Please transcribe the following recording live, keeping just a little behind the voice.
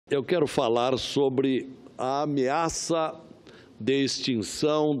eu quero falar sobre a ameaça de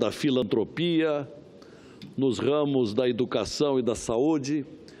extinção da filantropia nos ramos da educação e da saúde,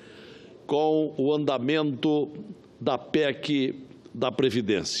 com o andamento da PEC da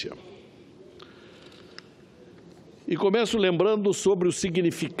Previdência. E começo lembrando sobre o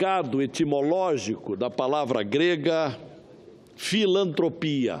significado etimológico da palavra grega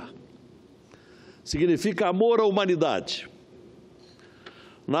filantropia. Significa amor à humanidade.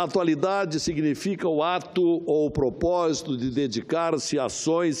 Na atualidade, significa o ato ou o propósito de dedicar-se a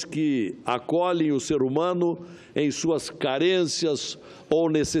ações que acolhem o ser humano em suas carências ou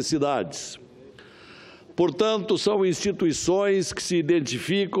necessidades. Portanto, são instituições que se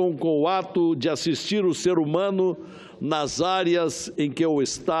identificam com o ato de assistir o ser humano nas áreas em que o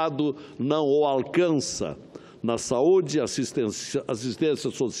Estado não o alcança, na saúde,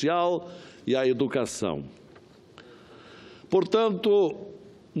 assistência social e a educação. Portanto,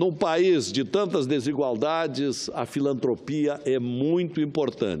 num país de tantas desigualdades, a filantropia é muito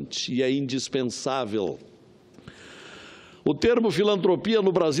importante e é indispensável. O termo filantropia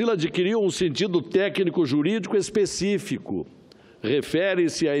no Brasil adquiriu um sentido técnico-jurídico específico.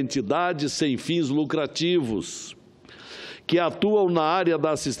 Refere-se a entidades sem fins lucrativos, que atuam na área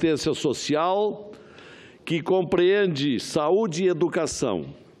da assistência social, que compreende saúde e educação,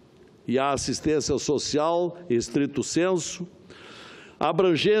 e a assistência social, estrito sensu,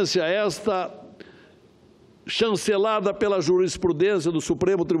 abrangência esta chancelada pela jurisprudência do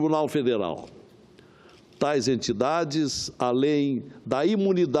Supremo Tribunal Federal. Tais entidades, além da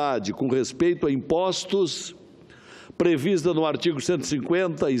imunidade com respeito a impostos, prevista no artigo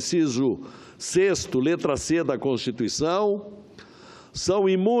 150, inciso 6º, letra C da Constituição, são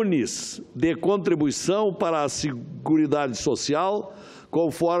imunes de contribuição para a Seguridade Social,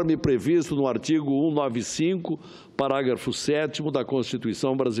 conforme previsto no artigo 195, parágrafo 7º da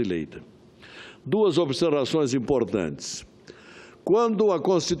Constituição brasileira. Duas observações importantes. Quando a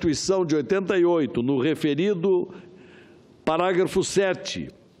Constituição de 88, no referido parágrafo 7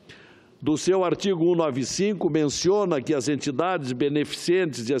 do seu artigo 195, menciona que as entidades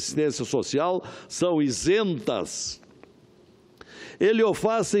beneficentes de assistência social são isentas, ele o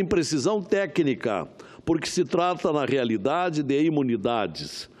faz sem precisão técnica, porque se trata, na realidade, de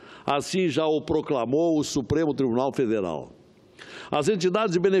imunidades. Assim já o proclamou o Supremo Tribunal Federal. As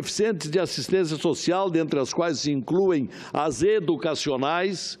entidades beneficentes de assistência social, dentre as quais se incluem as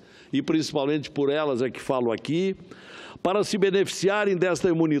educacionais, e principalmente por elas é que falo aqui, para se beneficiarem desta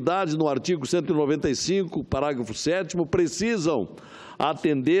imunidade no artigo 195, parágrafo 7º, precisam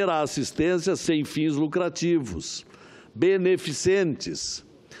atender à assistência sem fins lucrativos. Beneficentes.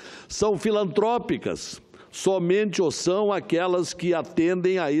 São filantrópicas, somente o são aquelas que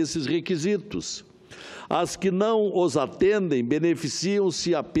atendem a esses requisitos. As que não os atendem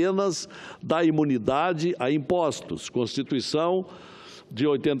beneficiam-se apenas da imunidade a impostos. Constituição de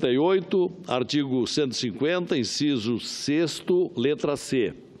 88, artigo 150, inciso 6º, letra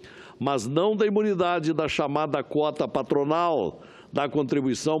C. Mas não da imunidade da chamada quota patronal da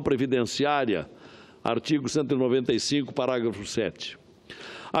contribuição previdenciária, artigo 195, parágrafo 7.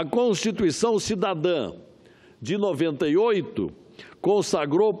 A Constituição Cidadã de 98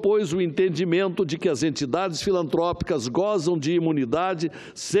 consagrou, pois, o entendimento de que as entidades filantrópicas gozam de imunidade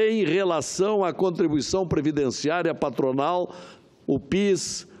sem relação à contribuição previdenciária patronal, o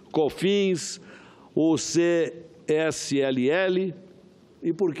PIS, COFINS, o CSLL.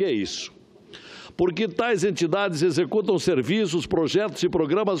 E por que isso? Porque tais entidades executam serviços, projetos e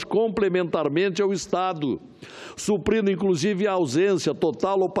programas complementarmente ao Estado, suprindo inclusive a ausência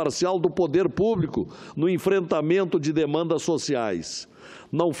total ou parcial do poder público no enfrentamento de demandas sociais.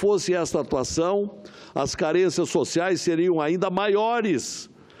 Não fosse esta atuação, as carências sociais seriam ainda maiores,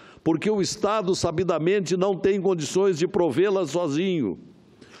 porque o Estado sabidamente não tem condições de provê-las sozinho.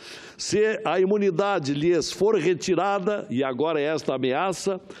 Se a imunidade lhes for retirada, e agora é esta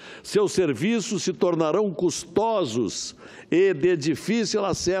ameaça, seus serviços se tornarão custosos e de difícil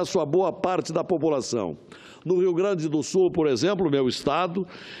acesso a boa parte da população. No Rio Grande do Sul, por exemplo, meu estado,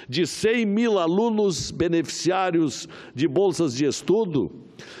 de 100 mil alunos beneficiários de bolsas de estudo,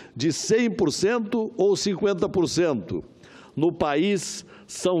 de 100% ou 50%. No país,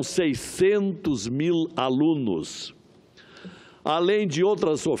 são 600 mil alunos. Além de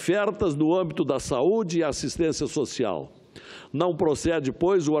outras ofertas no âmbito da saúde e assistência social. Não procede,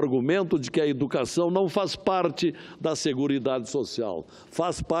 pois, o argumento de que a educação não faz parte da Seguridade Social.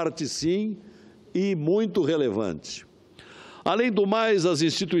 Faz parte, sim, e muito relevante. Além do mais, as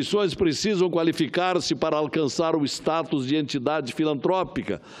instituições precisam qualificar-se para alcançar o status de entidade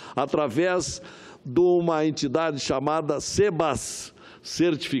filantrópica, através de uma entidade chamada SEBAS,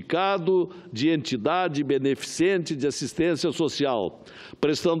 certificado de entidade beneficente de assistência social,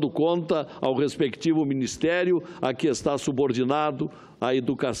 prestando conta ao respectivo ministério a que está subordinado, a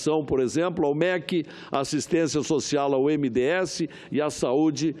educação, por exemplo, ao MEC, a assistência social ao MDS e a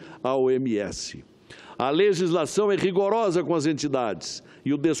saúde ao MS. A legislação é rigorosa com as entidades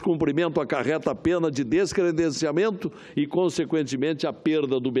e o descumprimento acarreta a pena de descredenciamento e, consequentemente, a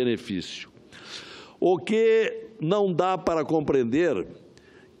perda do benefício. O que não dá para compreender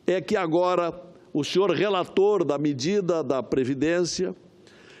é que agora o senhor relator da medida da Previdência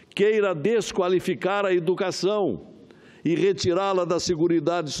queira desqualificar a educação e retirá-la da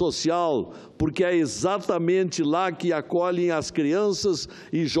Seguridade Social, porque é exatamente lá que acolhem as crianças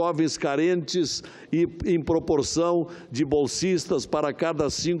e jovens carentes e em proporção de bolsistas para cada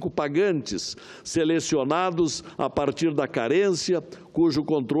 5 pagantes, selecionados a partir da carência, cujo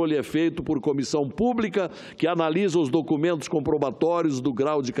controle é feito por comissão pública que analisa os documentos comprobatórios do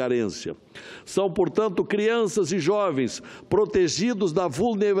grau de carência. São, portanto, crianças e jovens protegidos da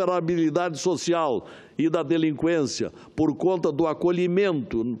vulnerabilidade social e da delinquência por conta do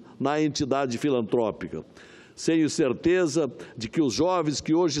acolhimento na entidade filantrópica. Tenho certeza de que os jovens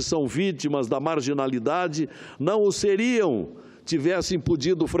que hoje são vítimas da marginalidade não o seriam tivessem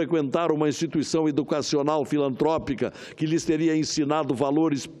podido frequentar uma instituição educacional filantrópica que lhes teria ensinado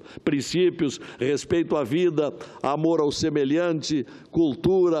valores, princípios, respeito à vida, amor ao semelhante,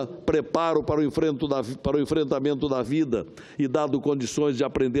 cultura, preparo para o enfrentamento da vida e dado condições de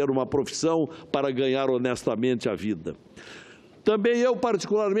aprender uma profissão para ganhar honestamente a vida. Também eu,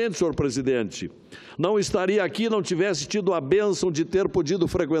 particularmente, senhor presidente, não estaria aqui não tivesse tido a bênção de ter podido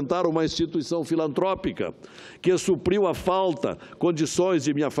frequentar uma instituição filantrópica que supriu a falta, condições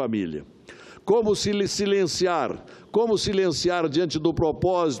de minha família. Como silenciar diante do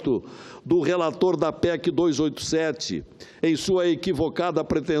propósito do relator da PEC 287, em sua equivocada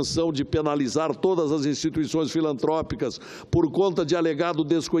pretensão de penalizar todas as instituições filantrópicas por conta de alegado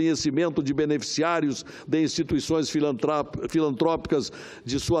desconhecimento de beneficiários de instituições filantrópicas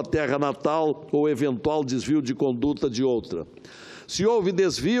de sua terra natal ou eventual desvio de conduta de outra. Se houve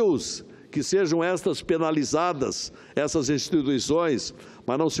desvios, que sejam estas penalizadas, essas instituições,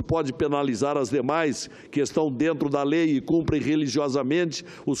 mas não se pode penalizar as demais que estão dentro da lei e cumprem religiosamente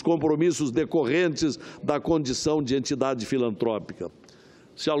os compromissos decorrentes da condição de entidade filantrópica.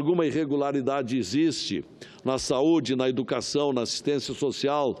 Se alguma irregularidade existe na saúde, na educação, na assistência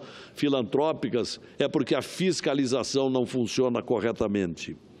social filantrópicas, é porque a fiscalização não funciona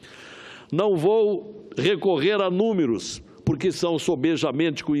corretamente. Não vou recorrer a números, porque são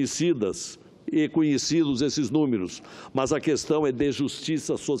sobejamente conhecidos esses números, mas a questão é de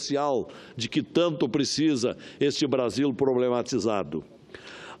justiça social, de que tanto precisa este Brasil problematizado.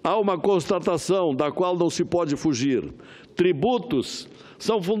 Há uma constatação da qual não se pode fugir. Tributos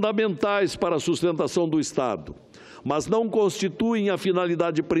são fundamentais para a sustentação do Estado, mas não constituem a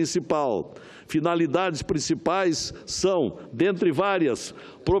finalidade principal. Finalidades principais são, dentre várias,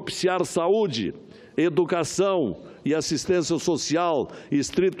 propiciar saúde, educação e assistência social,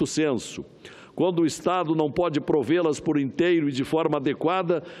 estrito sensu. Quando o Estado não pode provê-las por inteiro e de forma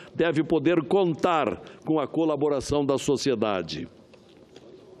adequada, deve poder contar com a colaboração da sociedade.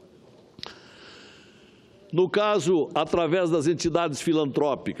 No caso, através das entidades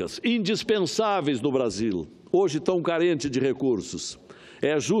filantrópicas, indispensáveis no Brasil, hoje tão carente de recursos.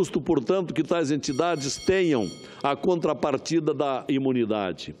 É justo, portanto, que tais entidades tenham a contrapartida da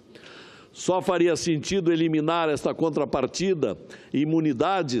imunidade. Só faria sentido eliminar esta contrapartida,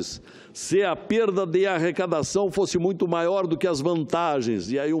 imunidades, se a perda de arrecadação fosse muito maior do que as vantagens.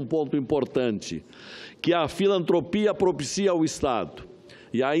 E aí um ponto importante, que a filantropia propicia ao Estado.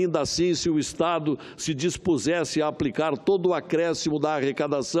 E ainda assim, se o Estado se dispusesse a aplicar todo o acréscimo da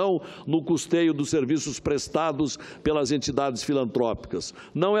arrecadação no custeio dos serviços prestados pelas entidades filantrópicas.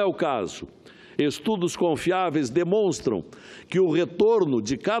 Não é o caso. Estudos confiáveis demonstram que o retorno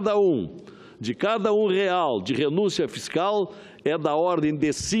de cada um real de renúncia fiscal é da ordem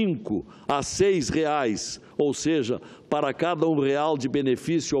de 5 a 6 reais, ou seja, para cada R$1 de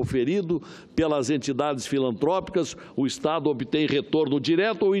benefício auferido pelas entidades filantrópicas, o Estado obtém retorno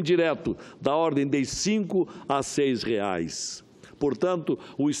direto ou indireto da ordem de 5 a 6 reais. Portanto,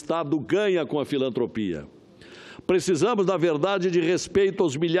 o Estado ganha com a filantropia. Precisamos, na verdade, de respeito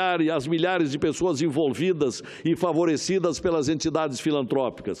às milhares de pessoas envolvidas e favorecidas pelas entidades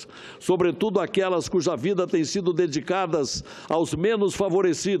filantrópicas, sobretudo aquelas cuja vida tem sido dedicadas aos menos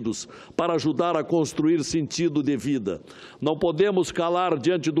favorecidos para ajudar a construir sentido de vida. Não podemos calar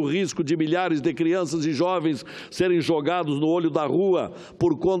diante do risco de milhares de crianças e jovens serem jogados no olho da rua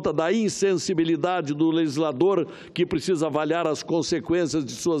por conta da insensibilidade do legislador que precisa avaliar as consequências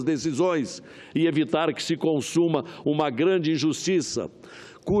de suas decisões e evitar que se consuma uma grande injustiça,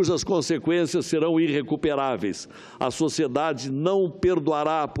 cujas consequências serão irrecuperáveis. A sociedade não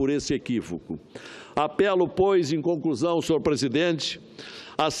perdoará por esse equívoco. Apelo, pois, em conclusão, senhor presidente,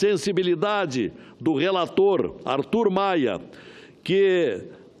 à sensibilidade do relator Arthur Maia, que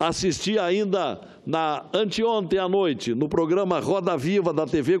assisti ainda anteontem à noite, no programa Roda Viva da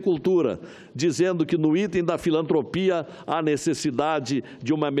TV Cultura, dizendo que no item da filantropia há necessidade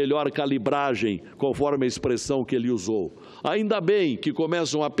de uma melhor calibragem, conforme a expressão que ele usou. Ainda bem que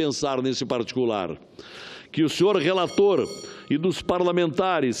começam a pensar nesse particular. Que o senhor relator e dos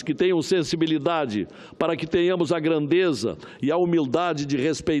parlamentares que tenham sensibilidade para que tenhamos a grandeza e a humildade de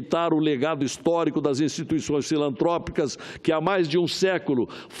respeitar o legado histórico das instituições filantrópicas que há mais de um século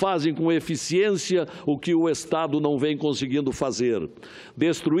fazem com eficiência o que o Estado não vem conseguindo fazer.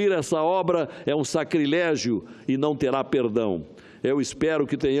 Destruir essa obra é um sacrilégio e não terá perdão. Eu espero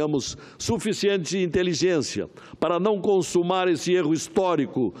que tenhamos suficiente inteligência para não consumar esse erro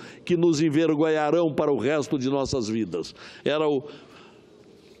histórico que nos envergonharão para o resto de nossas vidas. Era o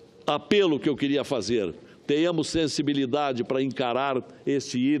apelo que eu queria fazer. Tenhamos sensibilidade para encarar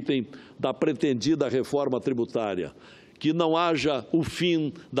este item da pretendida reforma tributária. Que não haja o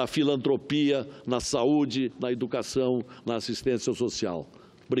fim da filantropia na saúde, na educação, na assistência social.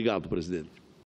 Obrigado, presidente.